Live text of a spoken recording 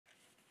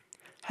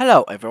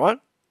Hello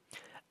everyone!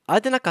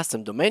 Adding a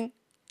custom domain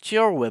to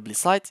your Weebly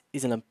site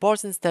is an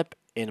important step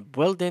in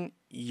building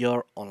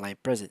your online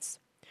presence.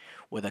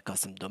 With a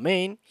custom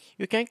domain,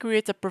 you can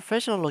create a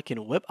professional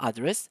looking web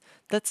address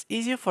that's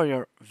easy for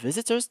your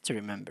visitors to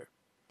remember.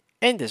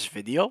 In this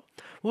video,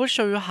 we'll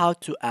show you how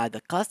to add a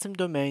custom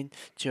domain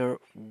to your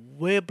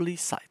Weebly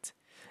site,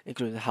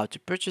 including how to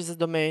purchase a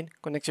domain,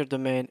 connect your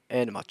domain,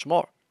 and much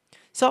more.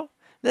 So,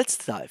 let's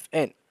dive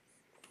in.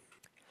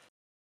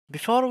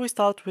 Before we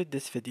start with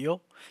this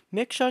video,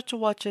 make sure to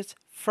watch it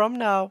from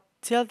now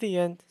till the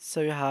end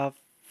so you have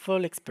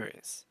full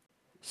experience.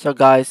 So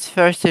guys,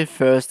 first thing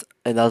first,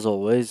 and as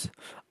always,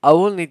 I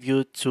will need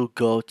you to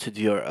go to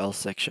the URL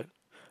section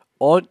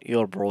on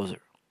your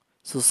browser.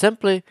 So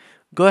simply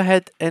go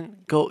ahead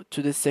and go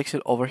to this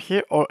section over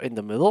here or in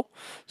the middle.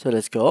 So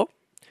let's go.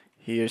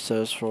 Here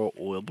search for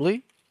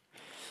Weebly.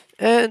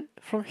 And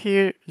from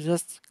here,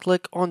 just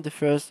click on the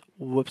first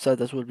website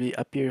that will be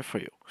appearing for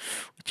you,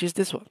 which is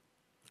this one.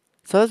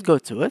 So let's go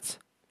to it.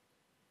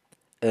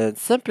 And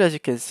simply as you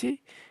can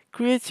see,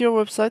 create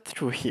your website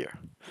through here.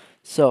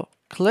 So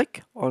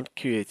click on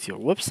create your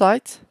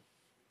website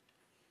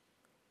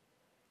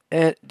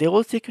and they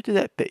will take you to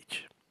that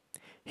page.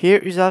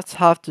 Here you just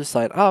have to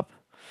sign up.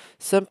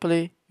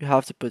 Simply you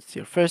have to put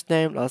your first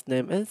name, last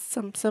name, and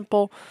some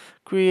simple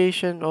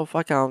creation of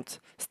account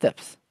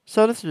steps.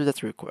 So let's do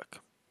that real quick.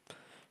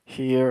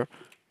 Here,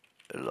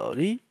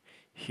 Lori,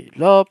 here,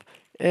 Lob,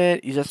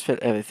 and you just fill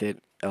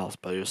everything else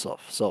by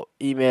yourself. So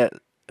email,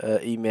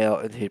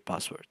 and here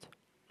password.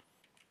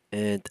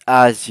 And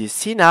as you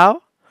see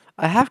now,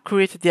 I have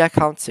created the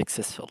account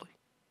successfully.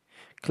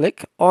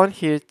 Click on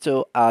here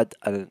to add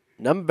a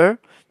number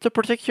to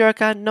protect your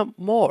account no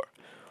more,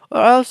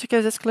 or else you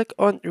can just click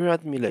on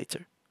read me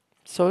later.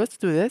 So let's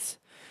do this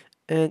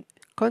and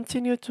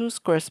continue to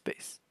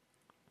Squarespace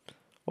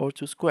or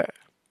to Square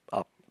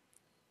up.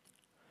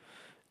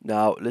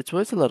 Now let's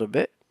wait a little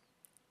bit.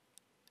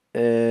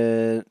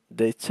 And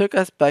they took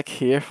us back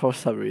here for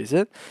some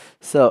reason.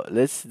 So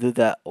let's do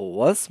that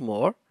once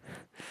more.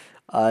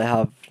 I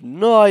have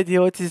no idea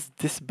what is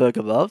this bug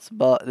about,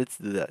 but let's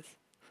do that.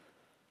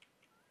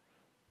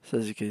 So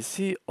as you can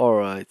see,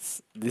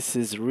 alright, this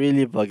is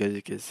really bug as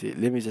you can see.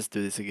 Let me just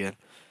do this again.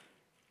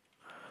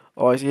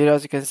 Alright, here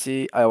as you can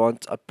see, I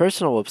want a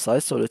personal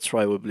website, so let's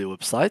try Weebly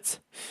website.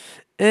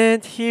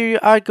 And here you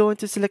are going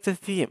to select a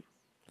theme.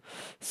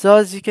 So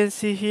as you can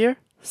see here,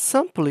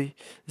 simply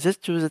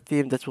just choose a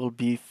theme that will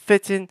be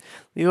fitting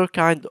your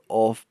kind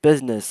of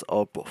business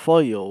or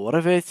portfolio,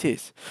 whatever it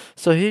is.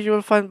 So here you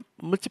will find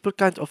multiple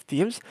kinds of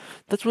themes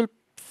that will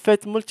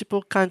fit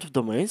multiple kinds of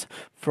domains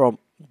from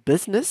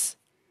business,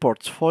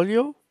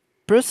 portfolio,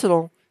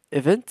 personal,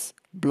 events,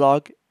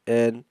 blog,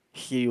 and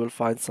here you will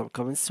find some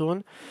coming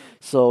soon.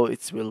 So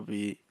it will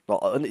be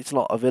it's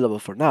not available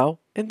for now,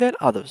 and then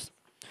others.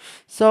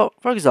 So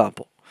for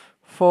example,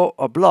 for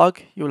a blog,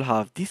 you will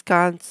have these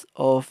kinds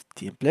of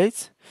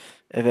templates,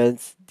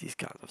 events, these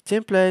kinds of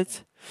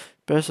templates,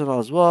 personal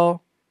as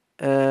well,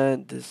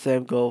 and the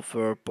same go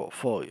for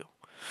portfolio.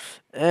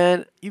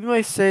 And you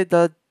may say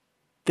that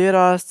there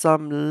are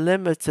some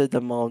limited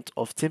amount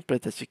of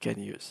templates that you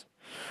can use.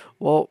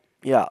 Well,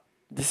 yeah,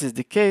 this is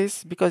the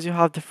case because you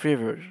have the free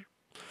version.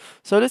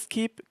 So let's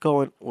keep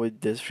going with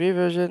this free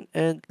version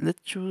and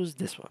let's choose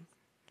this one.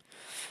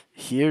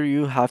 Here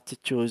you have to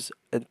choose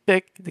and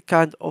pick the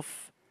kind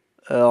of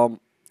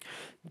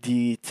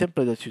the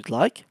template that you'd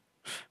like.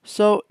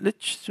 So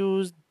let's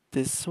choose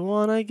this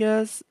one, I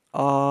guess.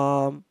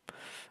 I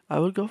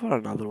will go for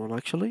another one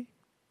actually.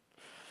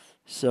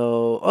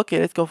 So okay,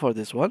 let's go for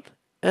this one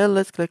and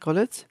let's click on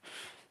it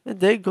and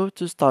then go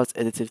to start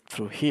editing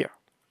through here.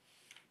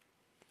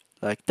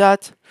 Like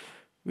that,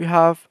 we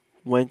have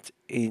went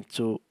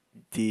into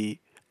the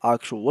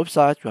actual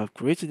website, we have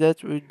created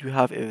it, we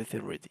have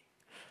everything ready.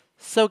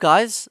 So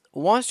guys,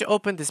 once you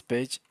open this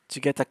page to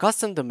get a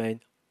custom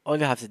domain, all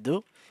you have to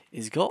do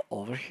is go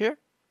over here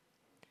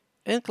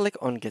and click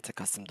on get a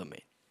custom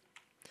domain.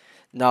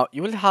 Now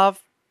you will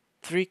have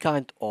three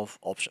kind of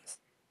options.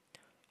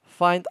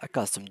 Find a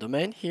custom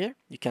domain here.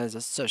 You can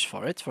just search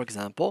for it. For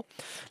example,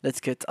 let's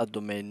get a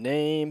domain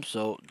name.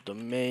 So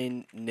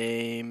domain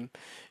name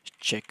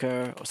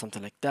checker or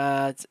something like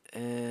that.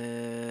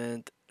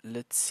 And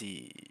let's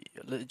see,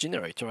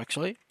 generator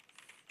actually.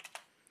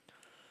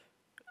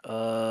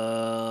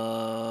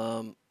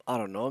 I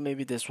don't know,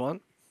 maybe this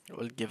one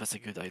will give us a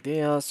good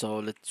idea. So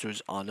let's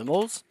choose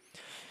animals.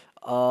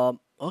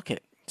 Okay,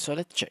 so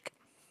let's check.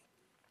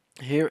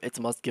 Here it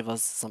must give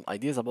us some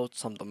ideas about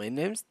some domain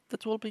names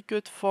that will be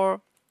good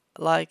for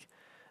like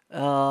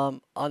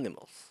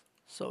animals.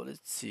 So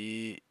let's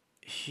see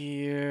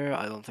here.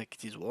 I don't think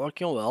it is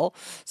working well.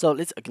 So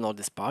let's ignore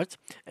this part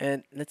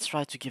and let's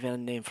try to give it a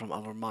name from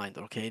our mind.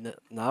 Okay,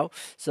 now.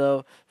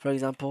 So for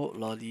example,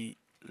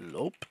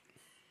 lollipop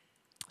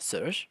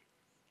search,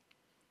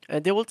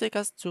 and they will take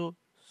us to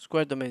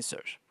Square Domain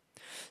Search.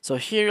 So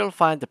here you'll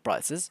find the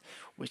prices,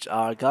 which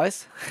are,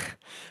 guys,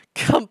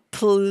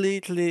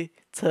 completely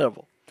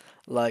terrible.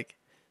 Like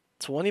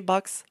 20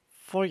 bucks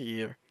for a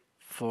year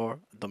for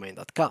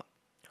domain.com.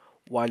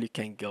 while you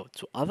can go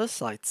to other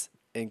sites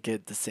and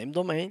get the same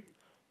domain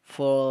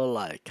for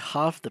like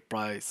half the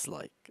price,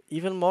 like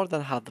even more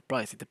than half the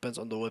price. It depends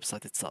on the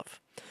website itself.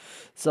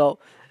 So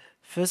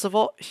first of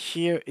all,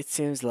 here it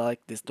seems like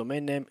this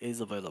domain name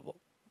is available.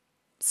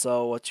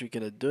 So what you're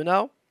gonna do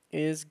now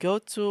is go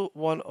to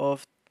one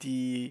of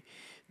the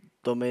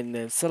domain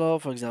name seller,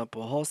 for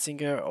example,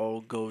 Hostinger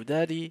or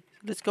GoDaddy.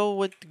 Let's go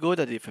with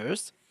GoDaddy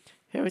first.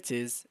 Here it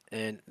is,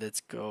 and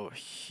let's go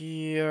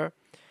here.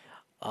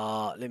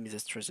 Let me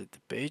just translate the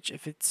page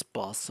if it's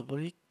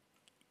possible.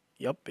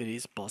 Yep, it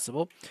is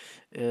possible.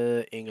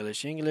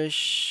 English,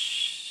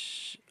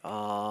 English.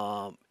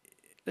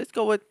 Let's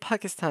go with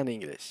Pakistan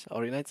English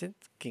or United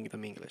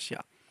Kingdom English.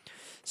 Yeah.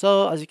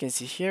 So as you can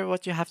see here,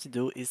 what you have to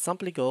do is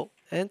simply go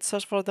and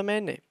search for the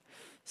domain name.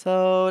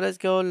 So let's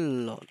go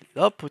load it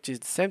up, which is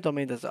the same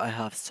domain that I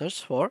have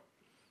searched for,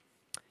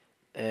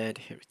 and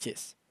here it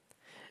is.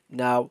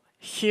 Now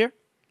here,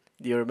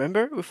 do you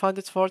remember we found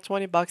it for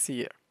 20 bucks a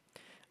year?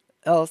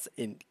 Else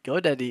in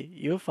GoDaddy,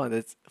 you found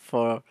it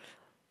for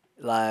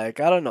like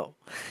I don't know,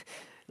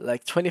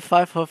 like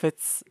 25 of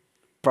its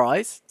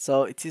price.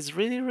 So it is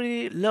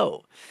really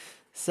low.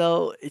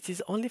 So it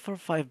is only for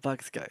 5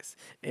 bucks, guys.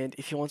 And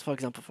if you want, for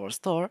example, for a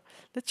store,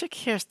 let's check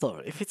here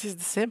store. If it is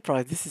the same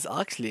price, this is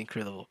actually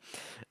incredible.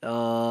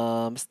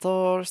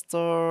 Store.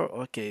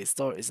 Okay,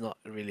 store is not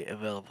really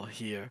available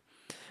here,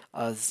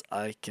 as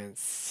I can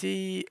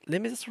see.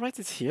 Let me just write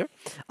it here.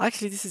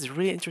 Actually, this is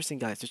really interesting,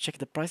 guys, to check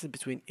the prices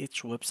between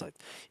each website.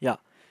 Yeah,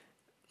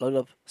 load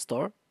up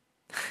store.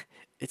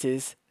 It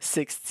is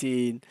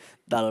 $16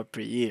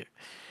 per year.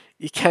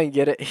 You can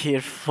get it here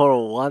for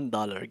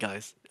 $1,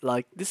 guys.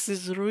 Like this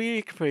is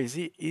really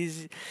crazy.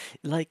 Is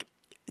like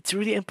it's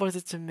really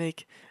important to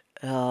make.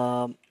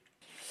 Um,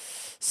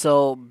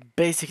 so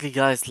basically,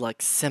 guys,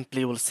 like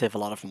simply will save a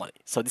lot of money.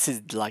 So this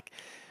is like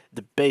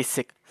the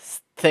basic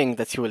thing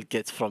that you will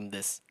get from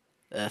this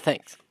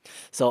things.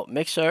 So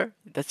make sure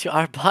that you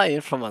are buying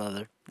from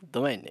another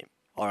domain name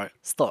or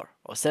store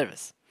or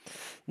service.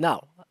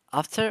 Now,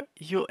 after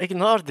you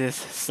ignore this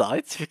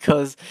site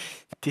because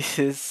this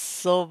is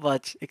so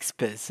much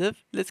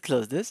expensive, let's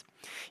close this.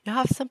 You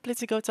have simply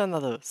to go to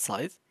another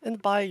site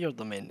and buy your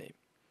domain name.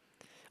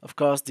 Of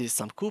course, there's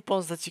some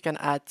coupons that you can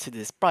add to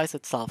this price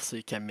itself so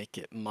you can make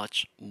it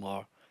much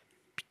more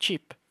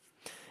cheap.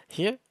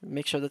 Here,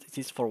 make sure that it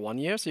is for 1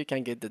 year so you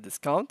can get the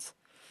discount.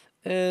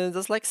 And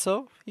just like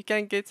so, you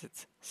can get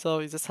it. So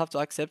you just have to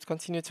accept,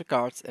 continue to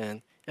cart,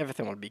 and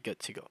everything will be good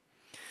to go.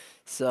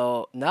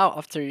 So now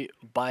after you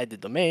buy the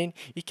domain,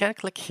 you can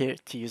click here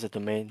to use a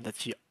domain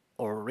that you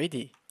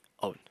already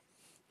own.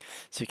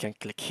 So you can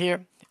click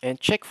here and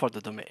check for the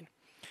domain.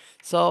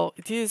 So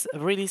it is a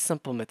really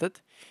simple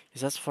method.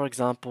 It's just for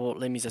example,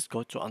 let me just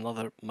go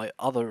to my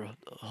other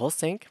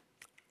hosting.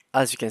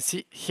 As you can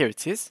see, here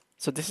it is.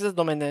 So this is the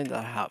domain name that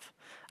I have.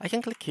 I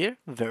can click here,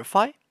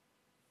 verify.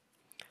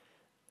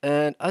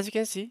 And as you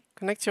can see,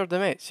 connect your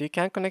domain. So you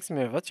can connect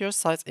Mirva to your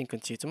site and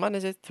continue to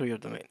manage it through your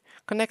domain.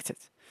 Connect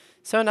it.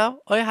 So now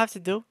all you have to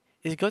do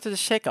is go to the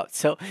checkout.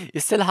 So you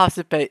still have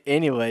to pay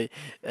anyway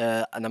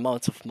an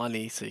amount of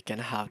money so you can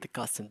have the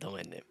custom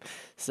domain name.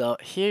 So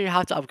here you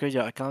have to upgrade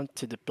your account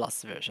to the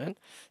plus version.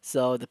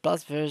 So the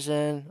plus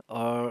version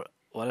or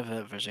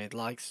whatever version you'd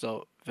like,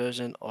 so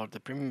version or the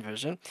premium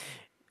version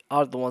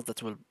are the ones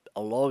that will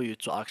allow you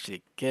to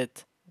actually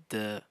get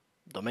the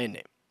domain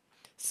name.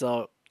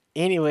 So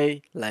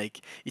anyway,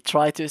 like you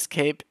try to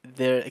escape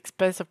their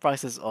expensive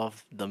prices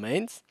of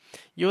domains,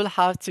 you will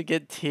have to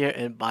get here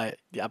and buy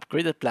the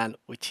upgraded plan,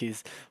 which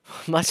is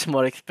much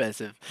more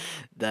expensive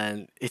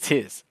than it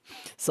is.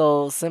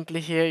 So simply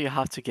here you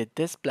have to get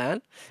this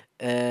plan,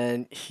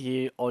 and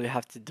here all you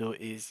have to do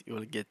is you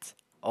will get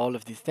all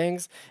of these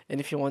things. And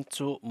if you want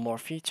to more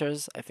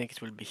features, I think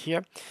it will be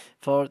here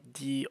for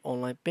the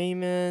online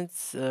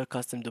payments,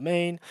 custom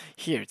domain.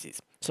 Here it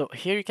is. So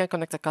here you can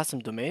connect a custom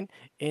domain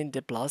in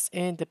the plus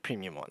and the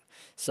premium one.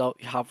 So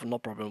you have no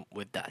problem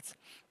with that.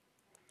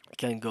 You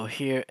can go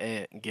here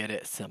and get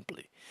it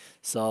simply.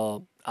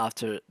 So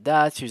after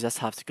that, you just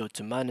have to go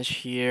to manage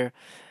here,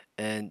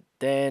 and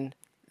then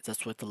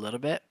just wait a little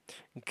bit.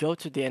 Go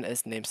to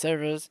DNS name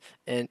servers,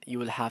 and you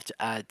will have to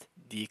add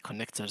the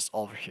connectors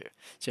over here.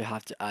 So you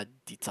have to add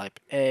the type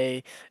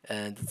A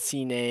and the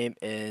CNAME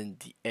and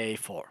the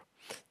A4.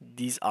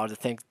 These are the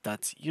things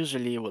that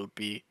usually will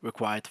be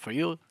required for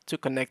you to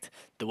connect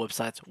the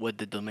website with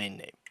the domain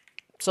name.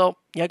 So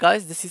yeah,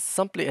 guys, this is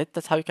simply it.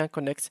 That's how you can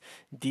connect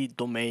the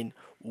domain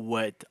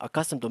with a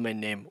custom domain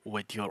name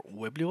with your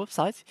Weebly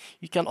website.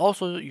 You can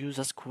also use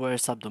a Square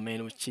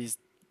subdomain, which is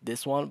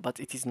this one, but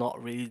it is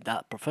not really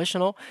that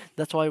professional.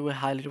 That's why we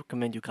highly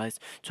recommend you guys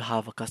to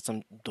have a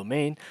custom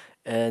domain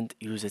and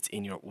use it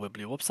in your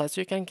Weebly website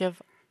so you can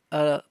give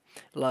a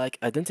like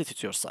identity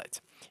to your site.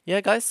 Yeah,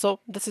 guys, so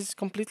this is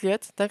completely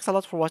it. Thanks a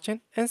lot for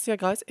watching, and see you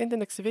guys in the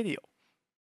next video.